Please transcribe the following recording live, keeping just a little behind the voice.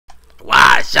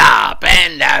What's up,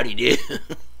 and howdy do.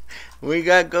 We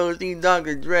got go see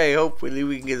Dr. Dre. Hopefully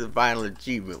we can get the final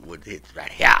achievement with hits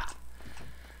right here.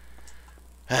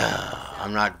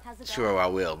 I'm not sure I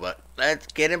will, but let's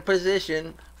get in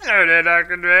position. Hello there,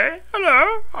 Dr. Dre.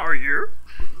 Hello, how are you?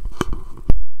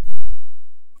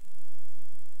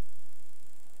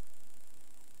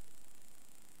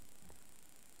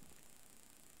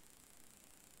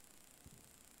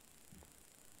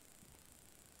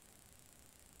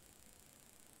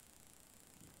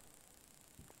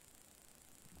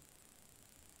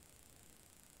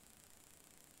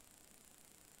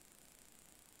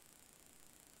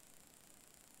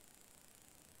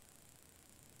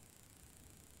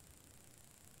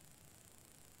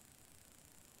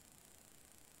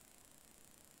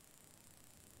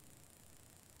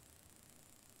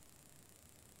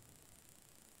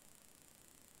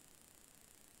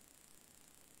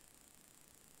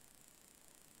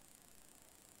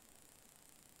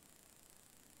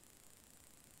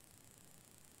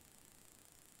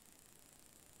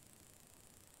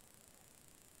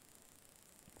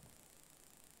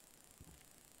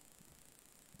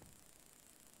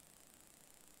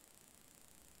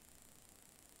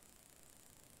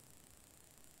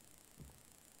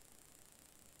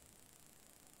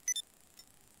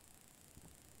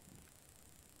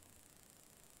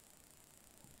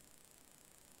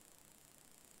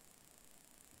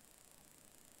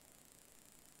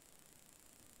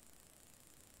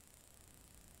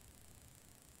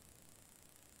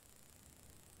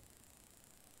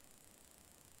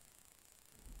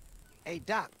 Hey,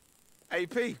 Doc.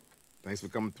 AP, thanks for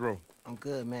coming through. I'm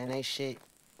good, man. Ain't shit.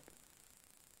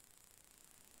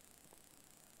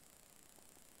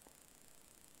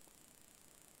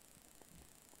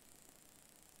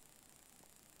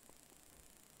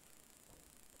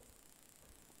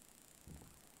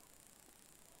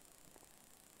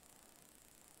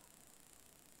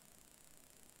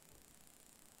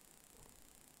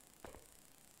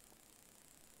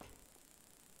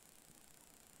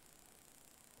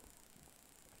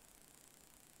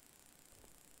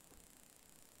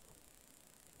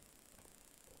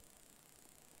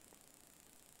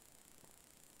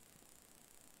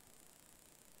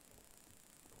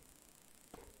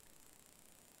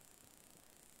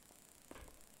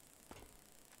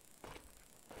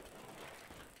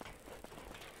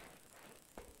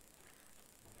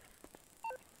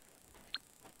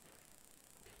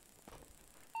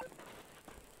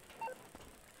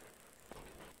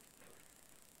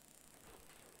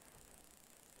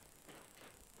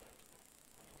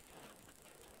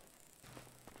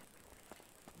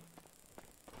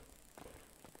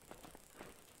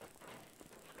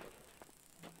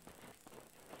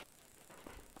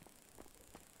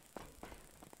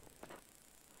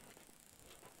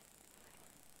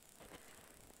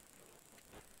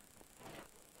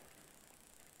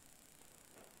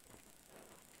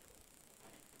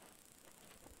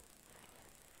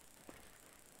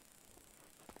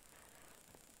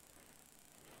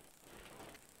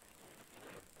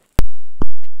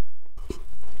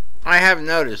 I have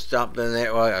noticed something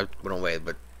there. Well, I went away,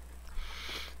 but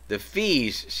the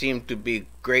fees seem to be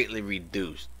greatly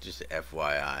reduced. Just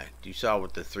FYI, you saw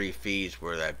what the 3 fees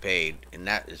were that I paid, and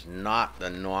that is not the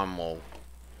normal,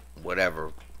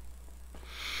 whatever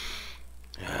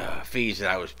fees that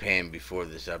I was paying before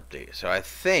this update. So I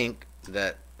think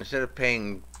that instead of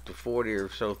paying the 40 or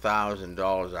so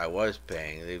 $1,000 I was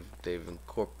paying, they've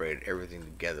incorporated everything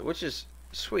together, which is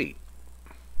sweet.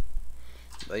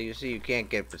 But you see, you can't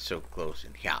get but so close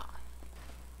in here.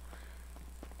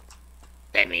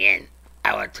 Let me in.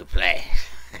 I want to play.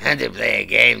 I want to play a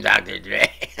game, Dr. Dre.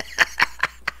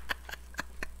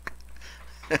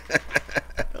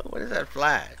 What is that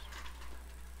flash?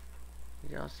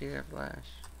 Did y'all see that flash?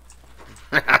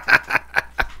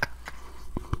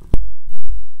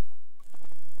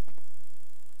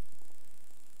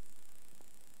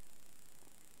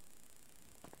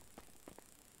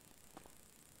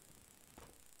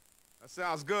 That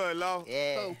sounds good, Lo.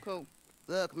 Yeah. Cool.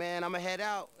 Look, man, I'ma head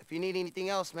out. If you need anything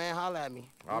else, man, holla at me.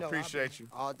 I appreciate you.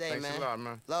 All day, Thanks man. a lot,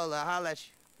 man. Lola, holla at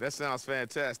you. That sounds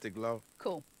fantastic, Lo.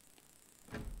 Cool.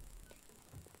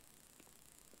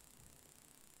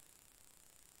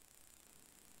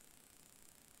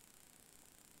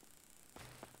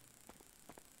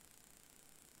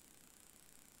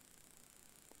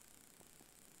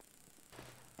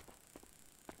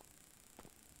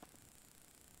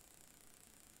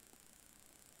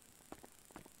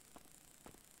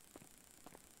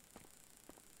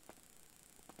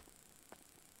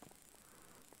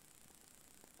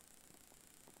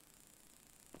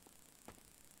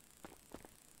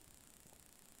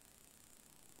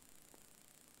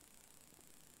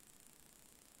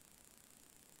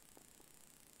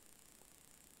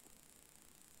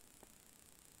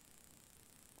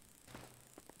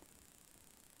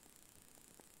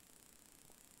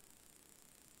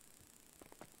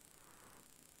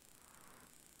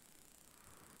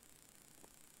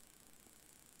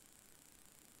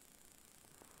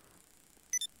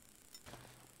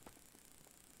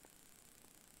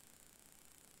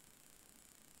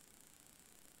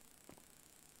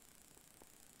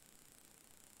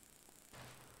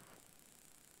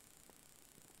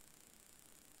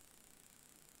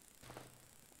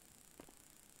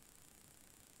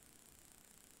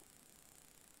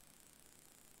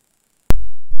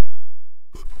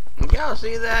 y'all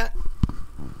see that?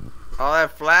 All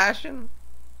that flashing?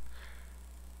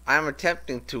 I'm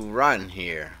attempting to run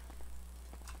here.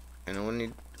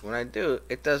 And when I do,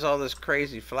 it does all this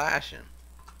crazy flashing.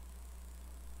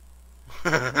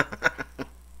 Yeah,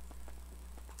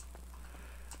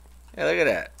 look at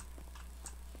that.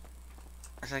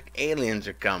 It's like aliens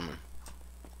are coming.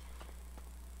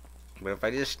 But if I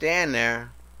just stand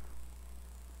there,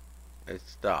 it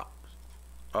stops.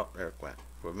 Oh, there it went.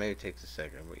 Well, maybe it takes a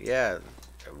second. But yeah,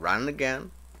 run again.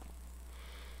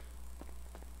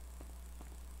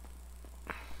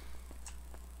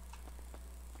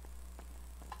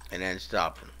 And then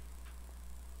stopping.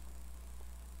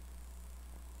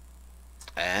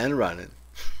 And running.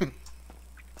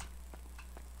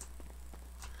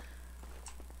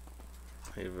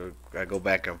 If I go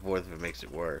back and forth, if it makes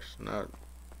it worse. No, it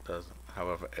doesn't.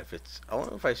 However, if it's, I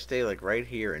wonder if I stay like right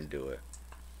here and do it.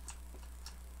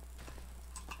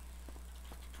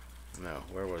 No,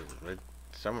 where was it?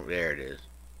 Somewhere there it is.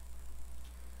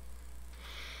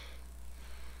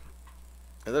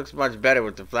 It looks much better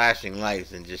with the flashing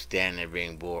lights than just standing there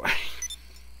being bored.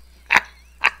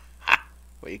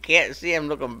 Well, you can't see him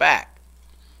looking back.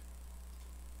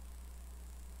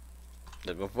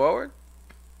 Looking forward,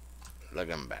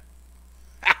 looking back.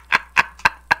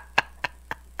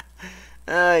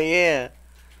 Oh yeah,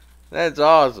 that's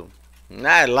awesome.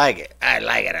 I like it. I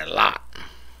like it a lot.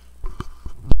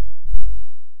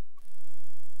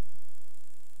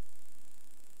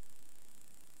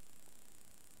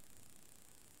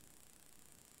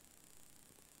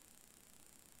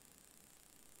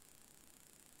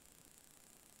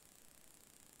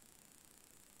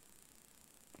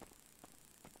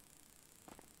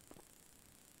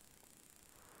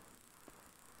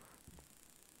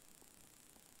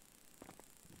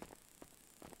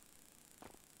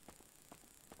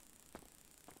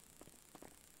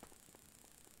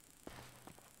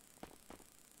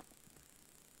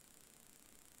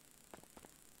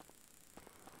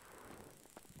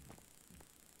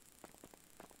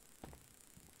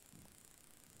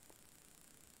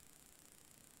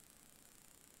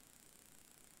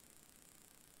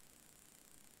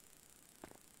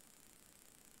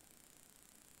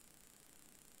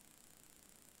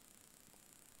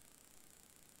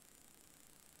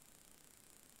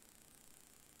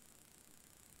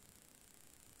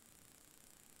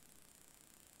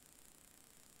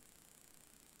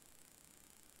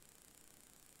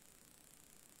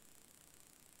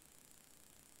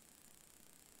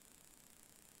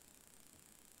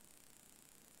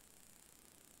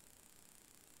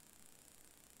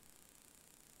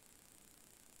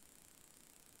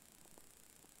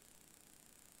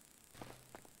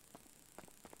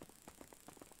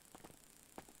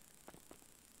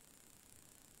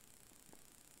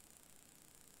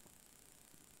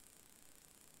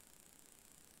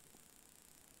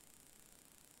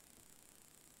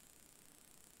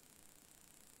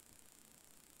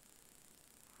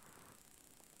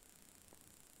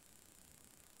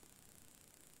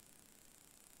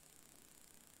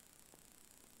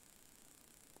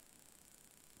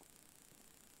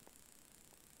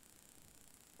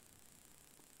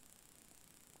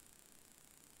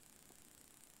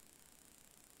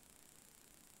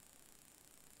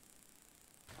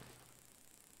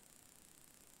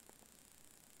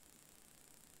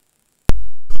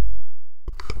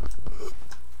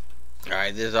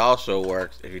 Alright, this also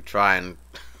works if you try and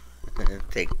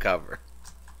take cover.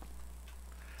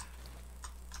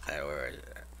 Where is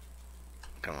it?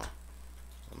 Come on.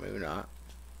 Well, maybe not.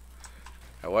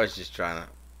 I was just trying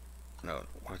to... No,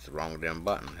 what's the wrong damn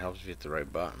button? It helps if you hit the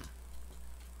right button.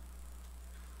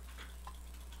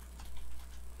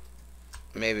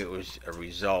 Maybe it was a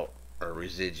result or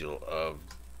residual of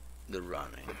the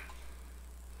running.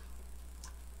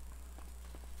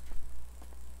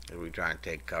 If we try and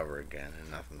take cover again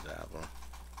and nothing's happening.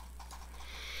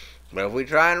 But if we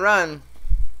try and run,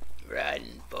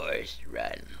 Forrest,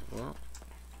 run. Well,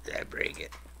 did I break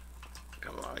it?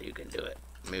 Come on, you can do it.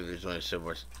 Maybe there's only so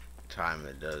much time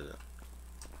that does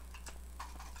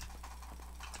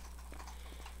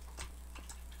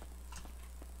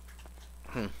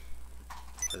it.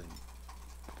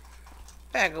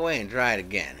 Back away and try it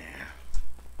again here.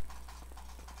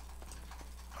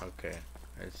 Okay,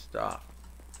 it stopped.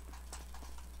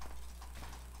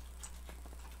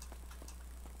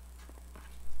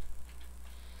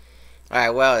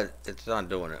 Alright, well, it's not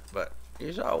doing it, but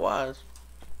you saw it was.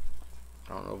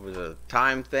 I don't know if it was a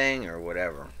time thing or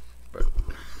whatever, but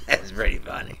that's pretty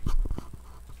funny.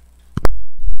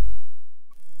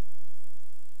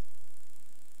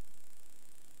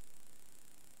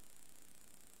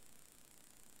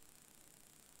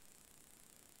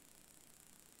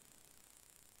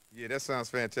 Yeah, that sounds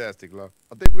fantastic, Lo.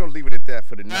 I think we're gonna leave it at that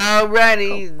for the night.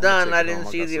 Alrighty, he's I'm gonna done. take I it didn't home.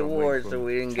 I see got the something waiting award, for so me.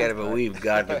 we didn't get it, but we've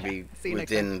got to be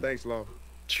within Thanks, Lo. All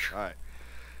right.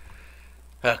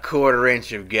 a quarter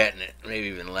inch of getting it, maybe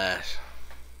even less.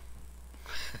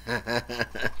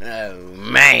 Oh,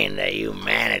 man, the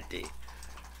humanity.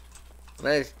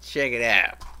 Let's check it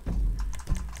out.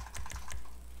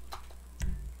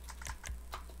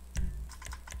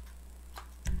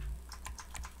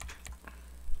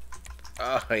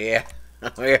 Oh, yeah.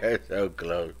 We are so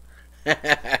close.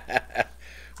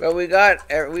 Well, we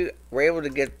were able to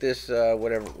get this,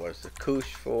 whatever it was, the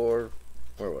Couche for,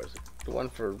 where was it? The one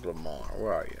for Lamar.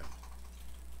 Where are you?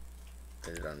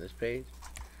 Is it on this page?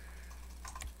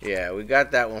 Yeah, we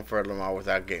got that one for Lamar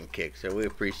without getting kicked, so we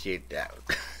appreciate that.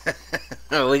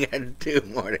 We got 2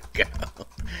 more to go.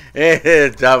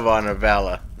 It's up on the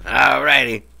fella.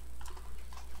 Alrighty.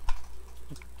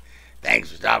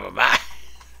 Thanks for stopping by.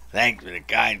 Thanks for the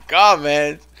kind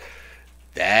comments.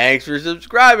 Thanks for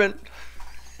subscribing.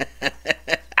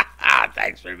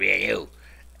 Thanks for being you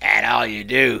and all you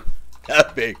do.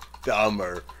 The big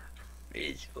summer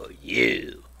is for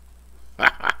you.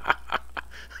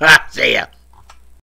 See ya.